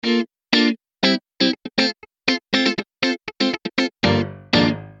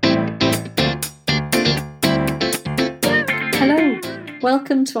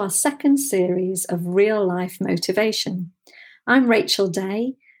Welcome to our second series of Real Life Motivation. I'm Rachel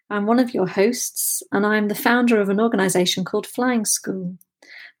Day. I'm one of your hosts, and I'm the founder of an organisation called Flying School.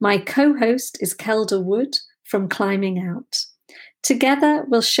 My co-host is Kelda Wood from Climbing Out. Together,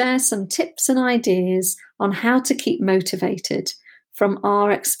 we'll share some tips and ideas on how to keep motivated from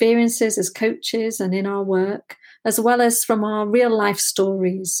our experiences as coaches and in our work, as well as from our real life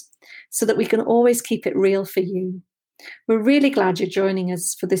stories, so that we can always keep it real for you. We're really glad you're joining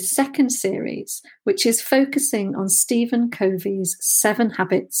us for this second series, which is focusing on Stephen Covey's 7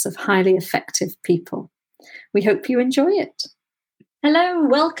 Habits of Highly Effective People. We hope you enjoy it. Hello,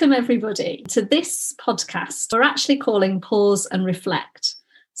 welcome everybody to this podcast. We're actually calling Pause and Reflect.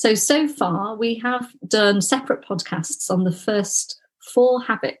 So far we have done separate podcasts on the first 4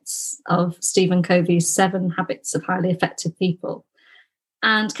 habits of Stephen Covey's 7 Habits of Highly Effective People.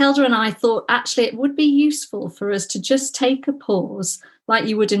 And Kelda and I thought actually it would be useful for us to just take a pause like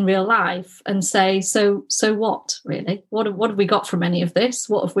you would in real life and say, so what really? What have we got from any of this?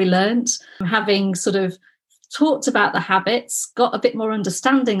 What have we learned? Having sort of talked about the habits, got a bit more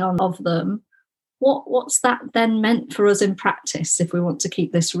understanding of them, what's that then meant for us in practice if we want to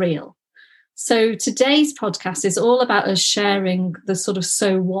keep this real? So today's podcast is all about us sharing the sort of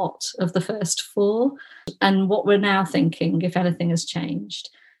so what of the first 4 and what we're now thinking, if anything has changed.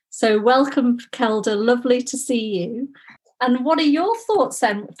 So welcome, Kelda. Lovely to see you. And what are your thoughts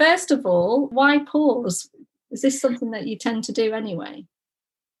then? First of all, why pause? Is this something that you tend to do anyway?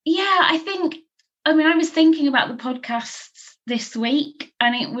 Yeah, I was thinking about the podcasts this week,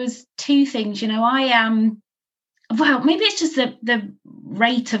 and it was 2 things. I am, maybe it's just the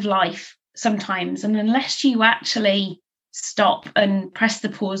rate of life sometimes, and unless you actually stop and press the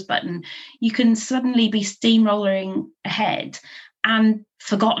pause button, you can suddenly be steamrolling ahead and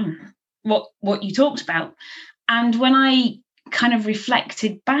forgotten what you talked about. And when I kind of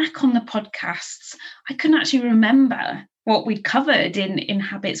reflected back on the podcasts, I couldn't actually remember what we'd covered in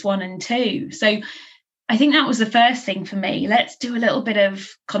habits 1 and 2. So I think that was the first thing for me. Let's do a little bit of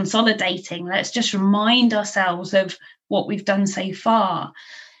consolidating. Let's just remind ourselves of what we've done so far.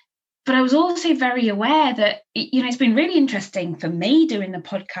 But I was also very aware that, it's been really interesting for me doing the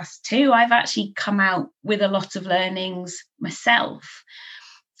podcast too. I've actually come out with a lot of learnings myself.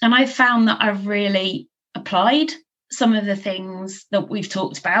 And I've found that I've really applied some of the things that we've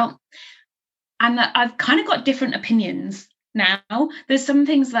talked about, and that I've kind of got different opinions now. There's some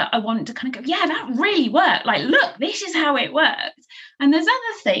things that I want to kind of go, yeah, that really worked. Like, look, this is how it worked. And there's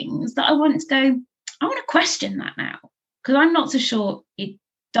other things that I want to go, I want to question that now, because I'm not so sure it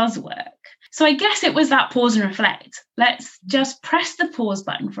does work. So I guess it was that pause and reflect. Let's just press the pause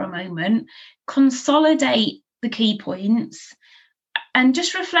button for a moment, consolidate the key points, and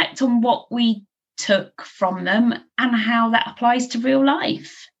just reflect on what we took from them and how that applies to real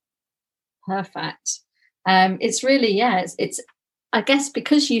life. Perfect. It's really, it's I guess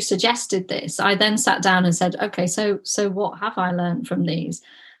because you suggested this, I then sat down and said, okay, so what have I learned from these?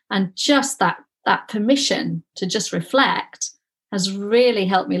 And just that permission to just reflect has really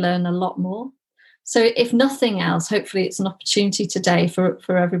helped me learn a lot more. So if nothing else, hopefully it's an opportunity today for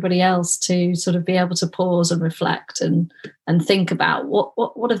everybody else to sort of be able to pause and reflect and think about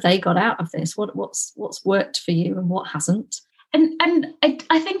what have they got out of this? What's worked for you and what hasn't? And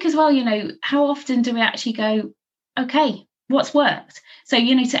I think as well, how often do we actually go, okay, what's worked? So,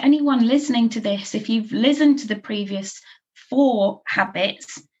 to anyone listening to this, if you've listened to the previous 4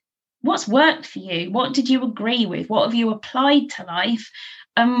 habits, what's worked for you? What did you agree with? What have you applied to life?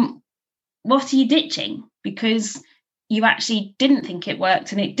 What are you ditching because you actually didn't think it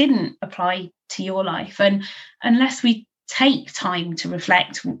worked and it didn't apply to your life? And unless we take time to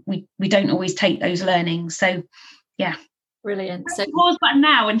reflect, we don't always take those learnings. So, yeah. Brilliant. So pause button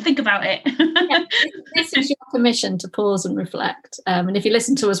now and think about it. This is your permission to pause and reflect. And if you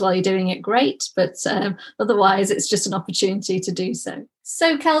listen to us while you're doing it, great. But otherwise, it's just an opportunity to do so.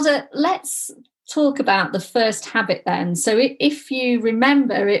 So, Kelda, let's talk about the first habit then. So if you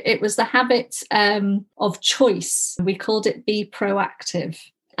remember, it was the habit of choice. We called it be proactive.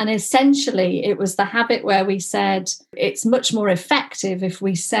 And essentially, it was the habit where we said it's much more effective if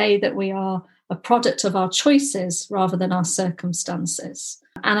we say that we are a product of our choices rather than our circumstances.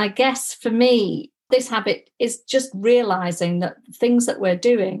 And I guess for me, this habit is just realizing that things that we're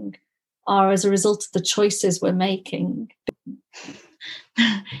doing are as a result of the choices we're making.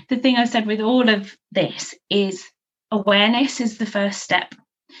 The thing I've said with all of this is awareness is the first step.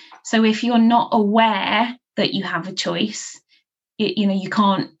 So if you're not aware that you have a choice, you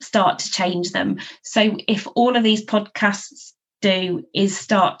can't start to change them. So if all of these podcasts do is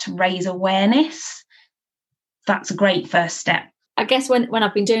start to raise awareness, that's a great first step. I guess when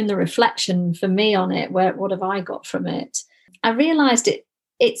I've been doing the reflection for me on it, what have I got from it? I realized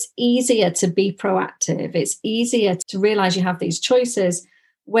it's easier to be proactive. It's easier to realize you have these choices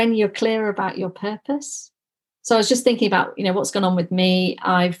when you're clear about your purpose. So I was just thinking about, what's gone on with me.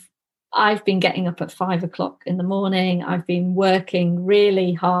 I've been getting up at 5 o'clock in the morning. I've been working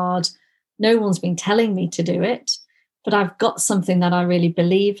really hard. No one's been telling me to do it, but I've got something that I really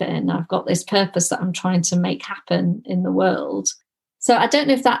believe in. I've got this purpose that I'm trying to make happen in the world. So I don't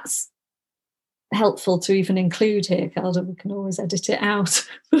know if that's helpful to even include here, Kelda. We can always edit it out.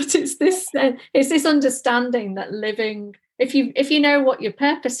 But it's this understanding that living, if you know what your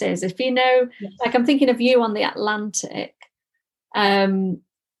purpose is, if you know, like I'm thinking of you on the Atlantic,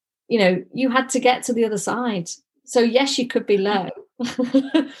 you had to get to the other side. So yes, you could be low,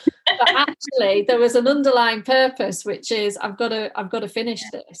 but actually there was an underlying purpose, which is I've got to finish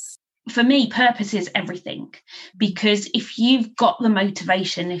this. For me, purpose is everything, because if you've got the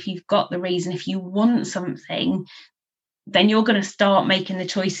motivation, if you've got the reason, if you want something, then you're going to start making the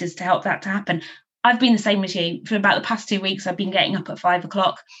choices to help that to happen. I've been the same as you. For about the past 2 weeks, I've been getting up at 5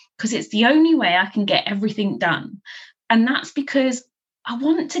 o'clock because it's the only way I can get everything done. And that's because I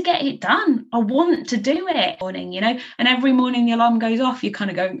want to get it done. I want to do it. Morning, and every morning the alarm goes off, you're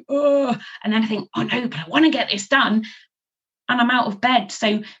kind of going, oh, and then I think, oh no, but I want to get this done. And I'm out of bed.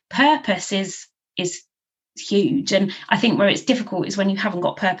 So purpose is huge. And I think where it's difficult is when you haven't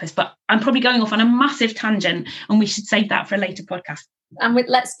got purpose. But I'm probably going off on a massive tangent, and we should save that for a later podcast. And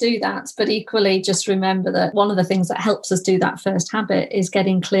let's do that. But equally, just remember that one of the things that helps us do that first habit is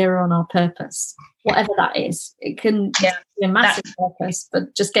getting clearer on our purpose, whatever that is. It can be a massive purpose,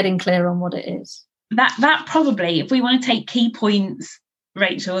 but just getting clear on what it is. That probably, if we want to take key points,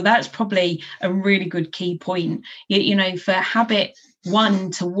 Rachel, that's probably a really good key point. For habit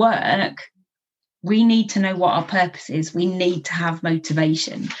 1 to work, we need to know what our purpose is. We need to have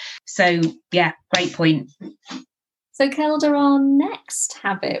motivation. So, yeah, great point. So, Kelda, our next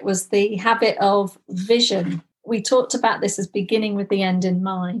habit was the habit of vision. We talked about this as beginning with the end in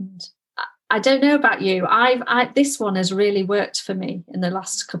mind. I don't know about you. This one has really worked for me in the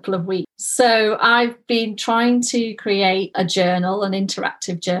last couple of weeks. So I've been trying to create a journal, an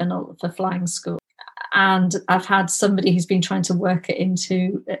interactive journal for Flying School. And I've had somebody who's been trying to work it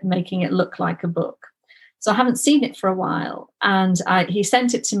into making it look like a book. So I haven't seen it for a while. And he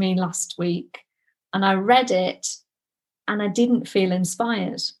sent it to me last week, and I read it and I didn't feel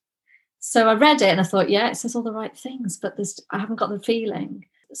inspired. So I read it and I thought, yeah, it says all the right things, but I haven't got the feeling.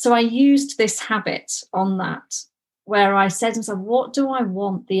 So I used this habit on that, where I said to myself, what do I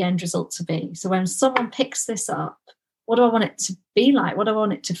want the end result to be? So when someone picks this up, what do I want it to be like? What do I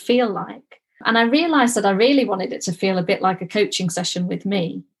want it to feel like? And I realized that I really wanted it to feel a bit like a coaching session with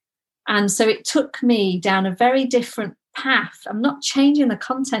me. And so it took me down a very different path. I'm not changing the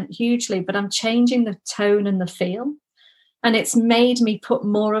content hugely, but I'm changing the tone and the feel. And it's made me put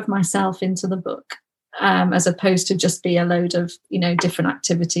more of myself into the book. As opposed to just be a load of, different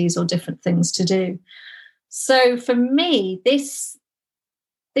activities or different things to do. So for me, this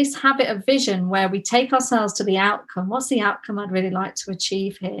habit of vision, where we take ourselves to the outcome, what's the outcome I'd really like to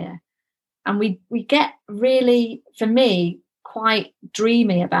achieve here? And we get really, for me, quite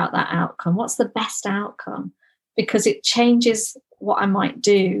dreamy about that outcome. What's the best outcome? Because it changes what I might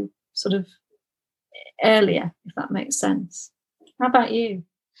do sort of earlier, if that makes sense. How about you?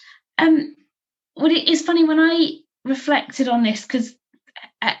 Well, it is funny when I reflected on this, because,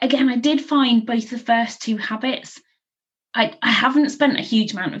 again, I did find both the first 2 habits, I haven't spent a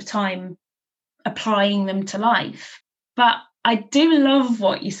huge amount of time applying them to life. But I do love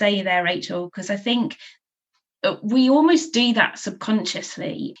what you say there, Rachel, because I think we almost do that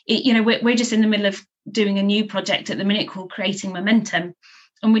subconsciously. We're just in the middle of doing a new project at the minute called Creating Momentum,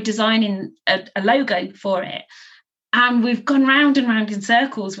 and we're designing a logo for it. And we've gone round and round in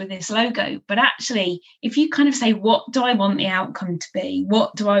circles with this logo. But actually, if you kind of say, what do I want the outcome to be?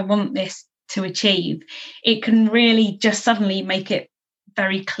 What do I want this to achieve? It can really just suddenly make it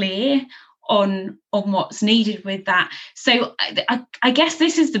very clear on what's needed with that. So I guess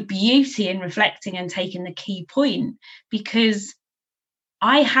this is the beauty in reflecting and taking the key point, because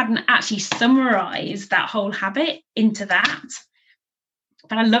I hadn't actually summarised that whole habit into that.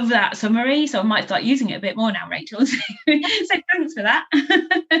 But I love that summary, so I might start using it a bit more now, Rachel. So thanks for that.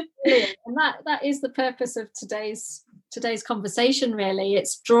 And that is the purpose of today's conversation, really.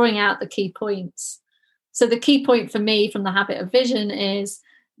 It's drawing out the key points. So the key point for me from the habit of vision is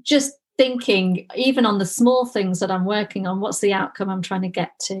just thinking, even on the small things that I'm working on, what's the outcome I'm trying to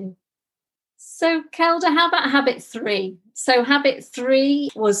get to? So, Kelda, how about habit 3? So, habit 3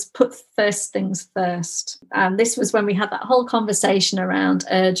 was put first things first. And this was when we had that whole conversation around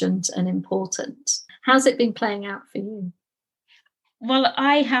urgent and important. How's it been playing out for you? Well,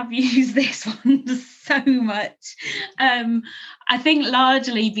 I have used this one so much. I think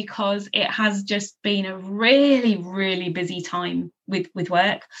largely because it has just been a really, really busy time with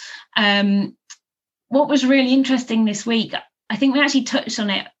work. What was really interesting this week, I think we actually touched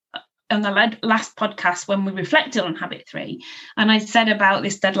on it on the last podcast when we reflected on habit 3. And I said about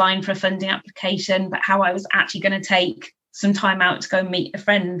this deadline for a funding application, but how I was actually going to take some time out to go and meet a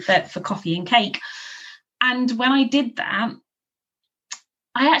friend for coffee and cake. And when I did that,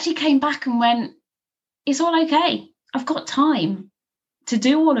 I actually came back and went, it's all okay. I've got time to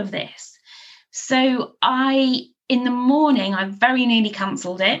do all of this. So in the morning, I very nearly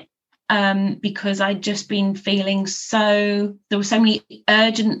cancelled it because I'd just been feeling there were so many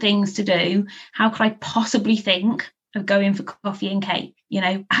urgent things to do. How could I possibly think of going for coffee and cake?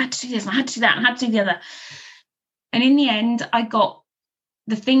 I had to do this, I had to do that, I had to do the other. And in the end, I got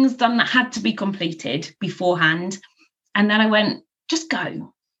the things done that had to be completed beforehand. And then I went, just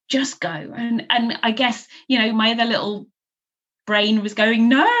go. And I guess, my other little brain was going,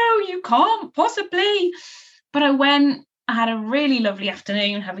 no, you can't possibly. But I had a really lovely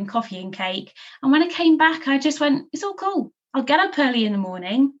afternoon having coffee and cake. And when I came back, I just went, it's all cool. I'll get up early in the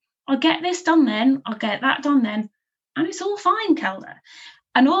morning. I'll get this done then. I'll get that done then. And it's all fine, Kelda.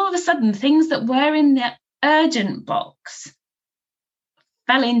 And all of a sudden, things that were in the urgent box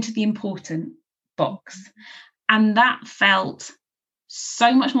fell into the important box. And that felt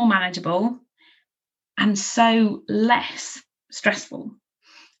so much more manageable and so less stressful.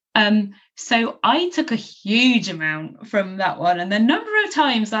 So I took a huge amount from that one. And the number of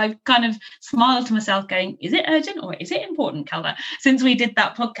times I've kind of smiled to myself going, is it urgent or is it important, Kelda? Since we did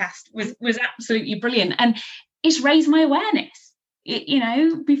that podcast was absolutely brilliant. And it's raised my awareness.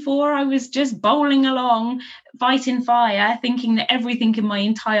 Before I was just bowling along, fighting fire, thinking that everything in my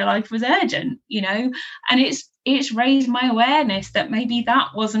entire life was urgent, and it's raised my awareness that maybe that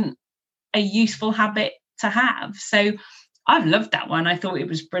wasn't a useful habit to have. So I've loved that one. I thought it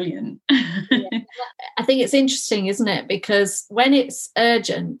was brilliant. Yeah. I think it's interesting, isn't it? Because when it's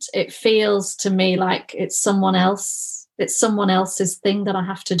urgent, it feels to me like it's someone else's thing that I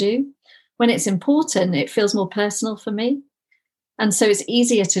have to do. When it's important, it feels more personal for me. And so it's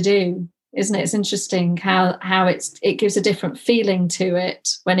easier to do, isn't it? It's interesting how it gives a different feeling to it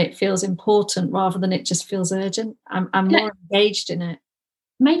when it feels important rather than it just feels urgent. I'm more engaged in it.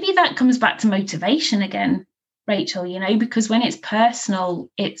 Maybe that comes back to motivation again, Rachel, because when it's personal,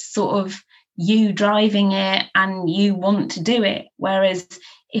 it's sort of you driving it and you want to do it. Whereas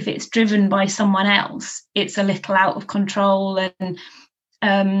if it's driven by someone else, it's a little out of control.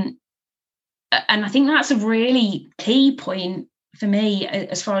 And I think that's a really key point for me,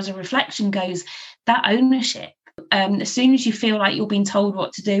 as far as a reflection goes, that ownership. As soon as you feel like you're being told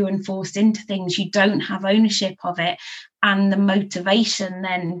what to do and forced into things, you don't have ownership of it. And the motivation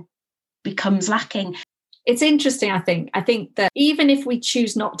then becomes lacking. It's interesting, I think that even if we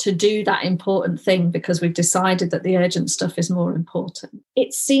choose not to do that important thing because we've decided that the urgent stuff is more important,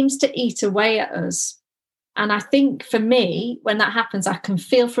 it seems to eat away at us. And I think for me, when that happens, I can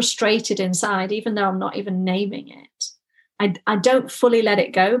feel frustrated inside, even though I'm not even naming it. I don't fully let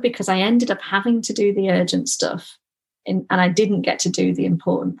it go because I ended up having to do the urgent stuff and I didn't get to do the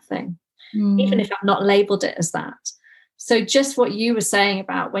important thing, even if I've not labelled it as that. So just what you were saying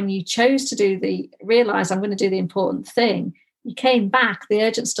about when you chose to realize I'm going to do the important thing, you came back, the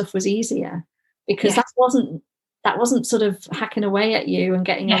urgent stuff was easier because that wasn't sort of hacking away at you and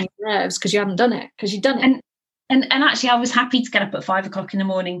getting on your nerves because you hadn't done it, because you'd done it. And actually I was happy to get up at 5 o'clock in the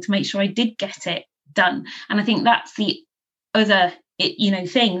morning to make sure I did get it done. And I think that's the other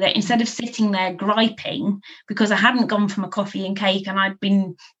thing, that instead of sitting there griping because I hadn't gone from a coffee and cake and I'd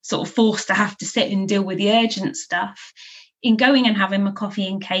been sort of forced to have to sit and deal with the urgent stuff, in going and having my coffee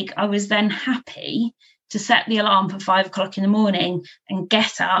and cake, I was then happy to set the alarm for 5 o'clock in the morning and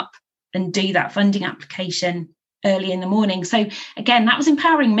get up and do that funding application early in the morning. So again, that was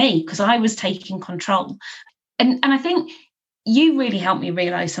empowering me because I was taking control. And I think you really helped me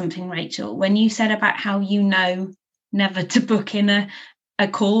realise something, Rachel, when you said about how never to book in a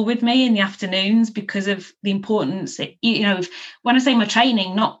call with me in the afternoons because of the importance, when I say my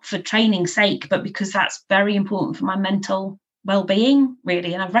training, not for training's sake, but because that's very important for my mental well-being,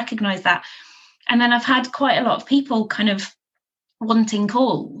 really. And I've recognised that. And then I've had quite a lot of people kind of wanting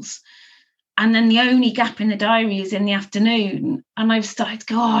calls. And then the only gap in the diary is in the afternoon. And I've started to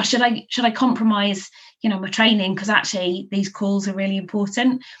go, should I compromise, my training? Because actually these calls are really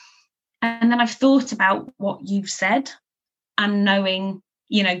important. And then I've thought about what you've said and knowing,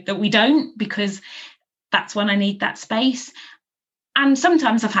 that we don't, because that's when I need that space. And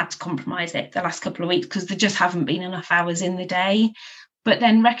sometimes I've had to compromise it the last couple of weeks because there just haven't been enough hours in the day. But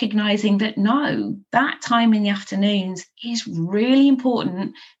then recognizing that, no, that time in the afternoons is really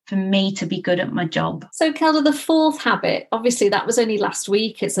important for me to be good at my job. So, Kelda, the fourth habit, obviously that was only last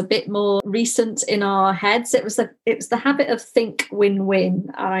week. It's a bit more recent in our heads. It was the habit of think win-win.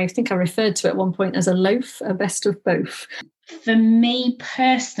 I think I referred to it at one point as a loaf, a best of both. For me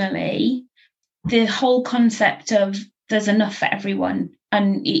personally, the whole concept of there's enough for everyone,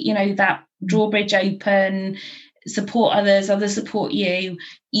 and, that drawbridge open, support others support you,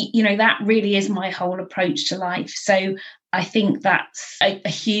 that really is my whole approach to life. So I think that's a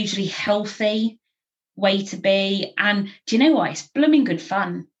hugely healthy way to be. And do you know what? It's blooming good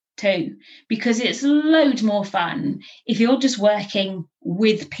fun too, because it's loads more fun if you're just working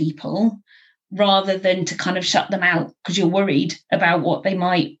with people rather than to kind of shut them out because you're worried about what they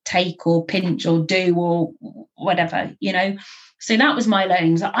might take or pinch or do or whatever, So that was my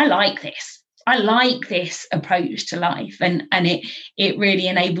learnings. I like this approach to life, and it really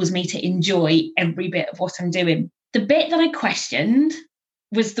enables me to enjoy every bit of what I'm doing. The bit that I questioned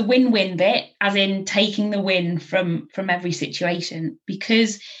was the win-win bit, as in taking the win from every situation,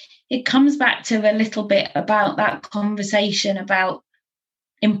 because it comes back to a little bit about that conversation about,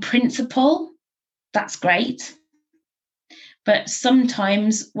 in principle, that's great. But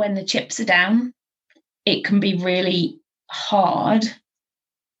sometimes when the chips are down, it can be really hard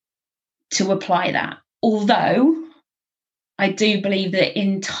to apply that. Although I do believe that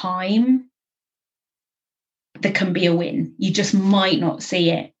in time, there can be a win. You just might not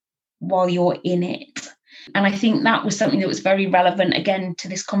see it while you're in it. And I think that was something that was very relevant, again, to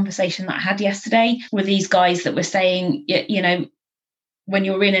this conversation that I had yesterday with these guys that were saying, when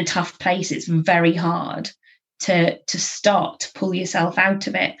you're in a tough place, it's very hard to start to pull yourself out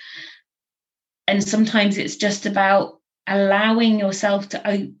of it. And sometimes it's just about allowing yourself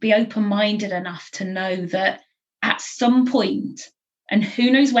to be open-minded enough to know that at some point, and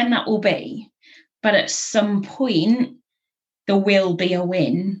who knows when that will be, but at some point, there will be a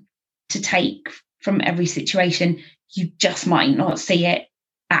win to take from every situation. You just might not see it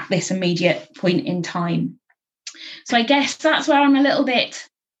at this immediate point in time. So I guess that's where I'm a little bit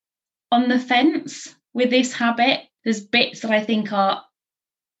on the fence with this habit. There's bits that I think are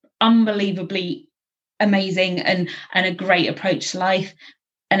unbelievably amazing and a great approach to life,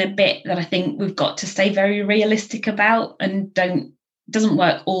 and a bit that I think we've got to stay very realistic about and doesn't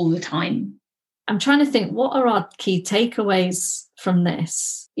work all the time. I'm trying to think, what are our key takeaways from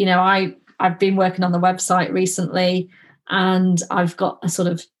this? I've been working on the website recently, and I've got a sort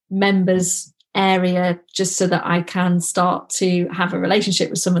of members area just so that I can start to have a relationship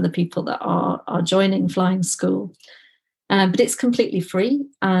with some of the people that are joining Flying School. But it's completely free,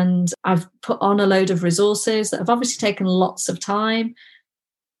 and I've put on a load of resources that have obviously taken lots of time,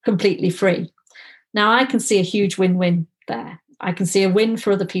 completely free. Now, I can see a huge win-win there. I can see a win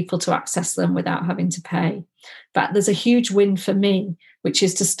for other people to access them without having to pay. But there's a huge win for me, which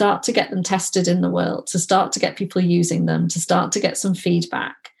is to start to get them tested in the world, to start to get people using them, to start to get some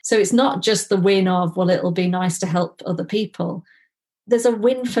feedback. So it's not just the win of, well, it'll be nice to help other people. There's a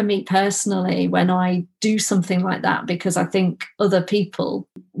win for me personally when I do something like that, because I think other people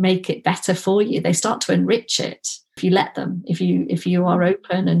make it better for you. They start to enrich it if you let them, if you are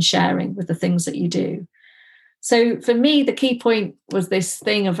open and sharing with the things that you do. So for me, the key point was this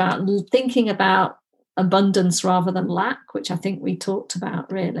thing about thinking about abundance rather than lack, which I think we talked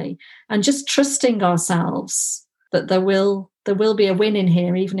about really, and just trusting ourselves that there will be a win in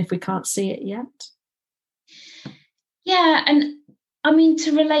here, even if we can't see it yet. Yeah, and I mean,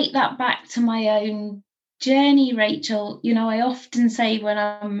 to relate that back to my own journey, Rachel, I often say when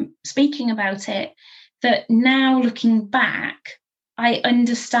I'm speaking about it that now looking back, I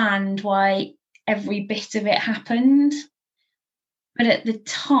understand why every bit of it happened. But at the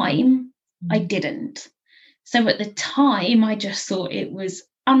time, I didn't. So at the time, I just thought it was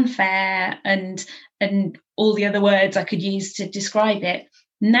unfair and all the other words I could use to describe it.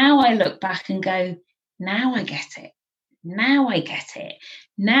 Now I look back and go, now I get it. Now I get it.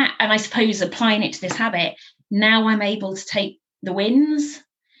 Now, and I suppose applying it to this habit, now I'm able to take the wins.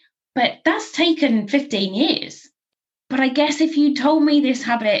 But that's taken 15 years. But I guess if you told me this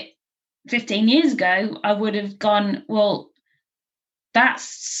habit 15 years ago, I would have gone, well, that's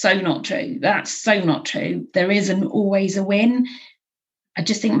so not true. That's so not true. There isn't always a win. I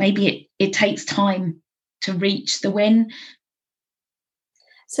just think maybe it takes time to reach the win.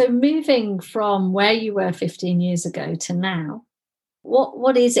 So moving from where you were 15 years ago to now,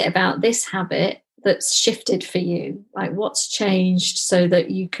 What is it about this habit that's shifted for you? Like, what's changed so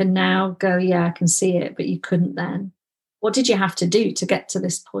that you can now go, yeah, I can see it, but you couldn't then? What did you have to do to get to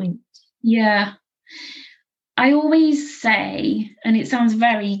this point? Yeah. I always say, and it sounds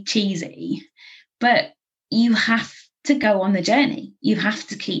very cheesy, but you have to go on the journey. You have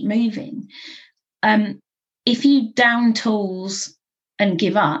to keep moving. If you down tools and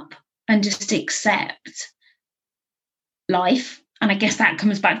give up and just accept life, and I guess that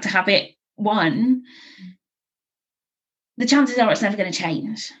comes back to habit 1, the chances are it's never going to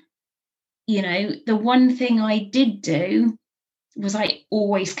change. You know, the one thing I did do was I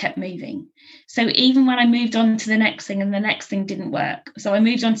always kept moving. So even when I moved on to the next thing and the next thing didn't work, so I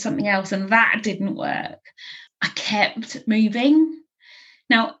moved on to something else and that didn't work, I kept moving.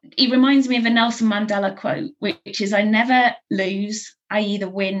 Now, it reminds me of a Nelson Mandela quote, which is, I never lose, I either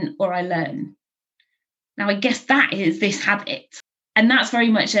win or I learn. Now, I guess that is this habit. And that's very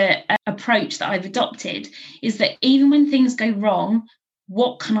much an approach that I've adopted, is that even when things go wrong,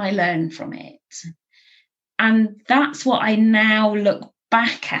 what can I learn from it? And that's what I now look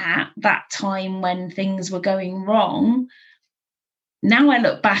back at, that time when things were going wrong. Now I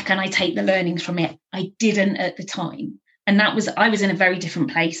look back and I take the learnings from it. I didn't at the time. And I was in a very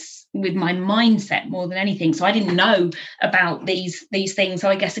different place with my mindset more than anything. So I didn't know about these things. So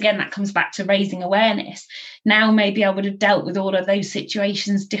I guess, again, that comes back to raising awareness. Now, maybe I would have dealt with all of those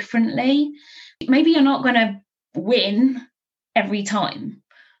situations differently. Maybe you're not going to win every time.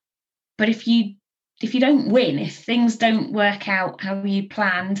 But if you don't win, if things don't work out how you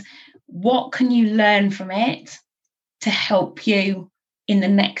planned, what can you learn from it to help you in the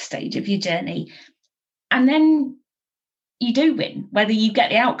next stage of your journey? And then you do win, whether you get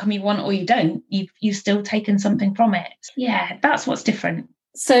the outcome you want or you don't, you've still taken something from it. Yeah, that's what's different.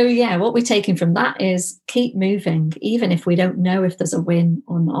 So, yeah, what we're taking from that is keep moving, even if we don't know if there's a win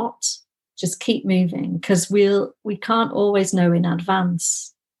or not. Just keep moving, because we can't always know in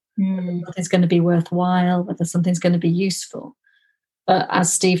advance whether something's going to be worthwhile, whether something's going to be useful. But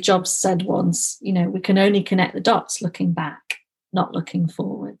as Steve Jobs said once, you know, we can only connect the dots looking back, not looking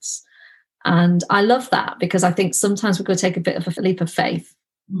forwards. And I love that, because I think sometimes we've got to take a bit of a leap of faith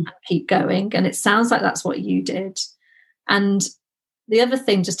and keep going. And it sounds like that's what you did. And the other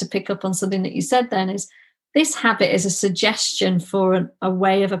thing, just to pick up on something that you said then, is this habit is a suggestion for a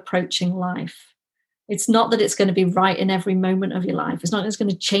way of approaching life. It's not that it's going to be right in every moment of your life. It's not that it's going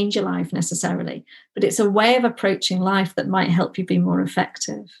to change your life necessarily, but it's a way of approaching life that might help you be more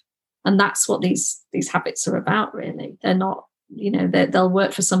effective. And that's what these habits are about, really. They're not, you know, they'll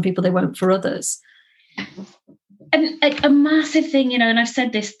work for some people, they won't for others. And a massive thing, you know, and I've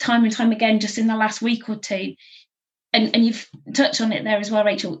said this time and time again just in the last week or two, and you've touched on it there as well,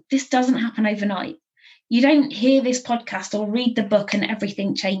 Rachel, this doesn't happen overnight. You don't hear this podcast or read the book and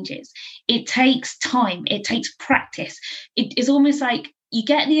everything changes. It takes time. It takes practice. It is almost like you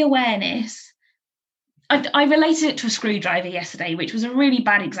get the awareness. I related it to a screwdriver yesterday, which was a really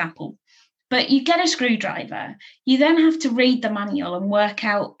bad example. But you get a screwdriver. You then have to read the manual and work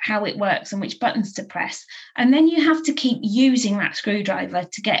out how it works and which buttons to press. And then you have to keep using that screwdriver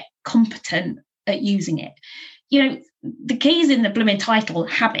to get competent at using it. You know, the key is in the blooming title,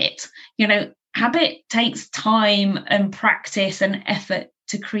 habit. You know, habit takes time and practice and effort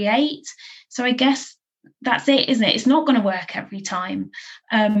to create. So I guess that's it, isn't it? It's not going to work every time,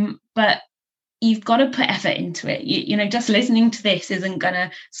 but you've got to put effort into it. You know, just listening to this isn't going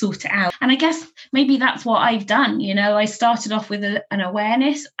to sort it out. And I guess maybe that's what I've done. You know, I started off with an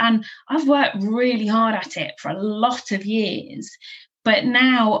awareness, and I've worked really hard at it for a lot of years. But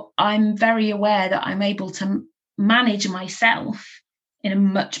now I'm very aware that I'm able to manage myself in a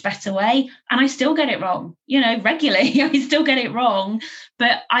much better way. And I still get it wrong, you know, regularly. I still get it wrong,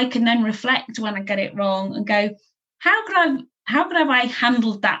 but I can then reflect when I get it wrong and go, how could I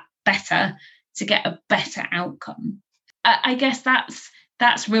handled that better to get a better outcome? I guess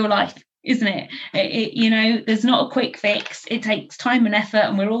that's real life, isn't it? You know, there's not a quick fix. It takes time and effort,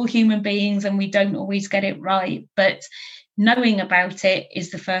 and we're all human beings and we don't always get it right. But knowing about it is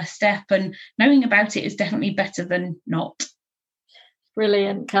the first step, and knowing about it is definitely better than not.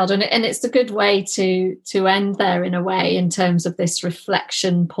 Brilliant, Kelda. And it's a good way to end there, in a way, in terms of this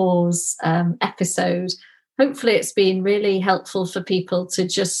reflection pause episode. Hopefully it's been really helpful for people to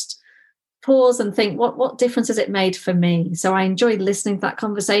just pause and think, what difference has it made for me? So I enjoyed listening to that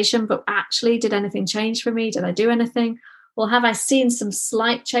conversation, but actually, did anything change for me? Did I do anything? Or have I seen some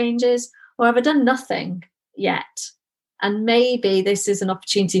slight changes? Or have I done nothing yet? And maybe this is an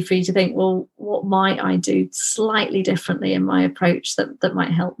opportunity for you to think, well, what might I do slightly differently in my approach that might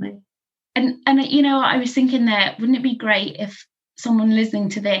help me? And you know, I was thinking there, wouldn't it be great if someone listening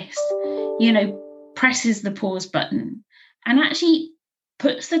to this, presses the pause button and actually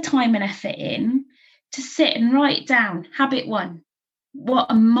puts the time and effort in to sit and write down habit 1. What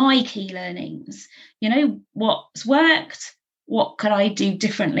are my key learnings? What's worked? What could I do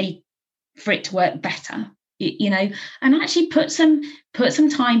differently for it to work better? And actually put some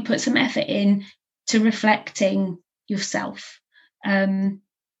time, put some effort in to reflecting yourself. For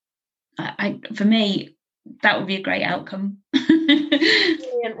me, that would be a great outcome.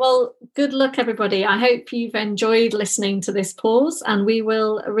 Brilliant. Well, good luck, everybody. I hope you've enjoyed listening to this pause, and we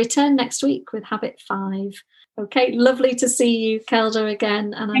will return next week with habit 5. Okay, lovely to see you, Kelda,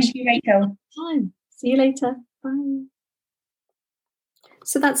 again. And thank you, Rachel. See you later. Bye.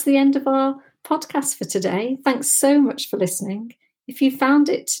 So that's the end of our podcast for today. Thanks so much for listening. If you found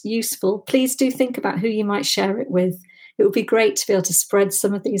it useful, please do think about who you might share it with. It would be great to be able to spread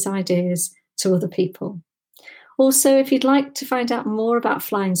some of these ideas to other people. Also, if you'd like to find out more about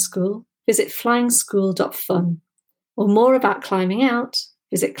Flying School, visit flyingschool.fun. Or more about Climbing Out,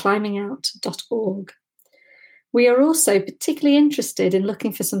 visit climbingout.org. We are also particularly interested in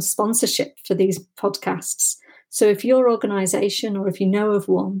looking for some sponsorship for these podcasts. So if your organisation, or if you know of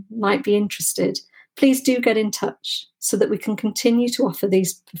one, might be interested, please do get in touch so that we can continue to offer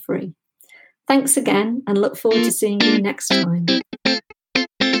these for free. Thanks again, and look forward to seeing you next time.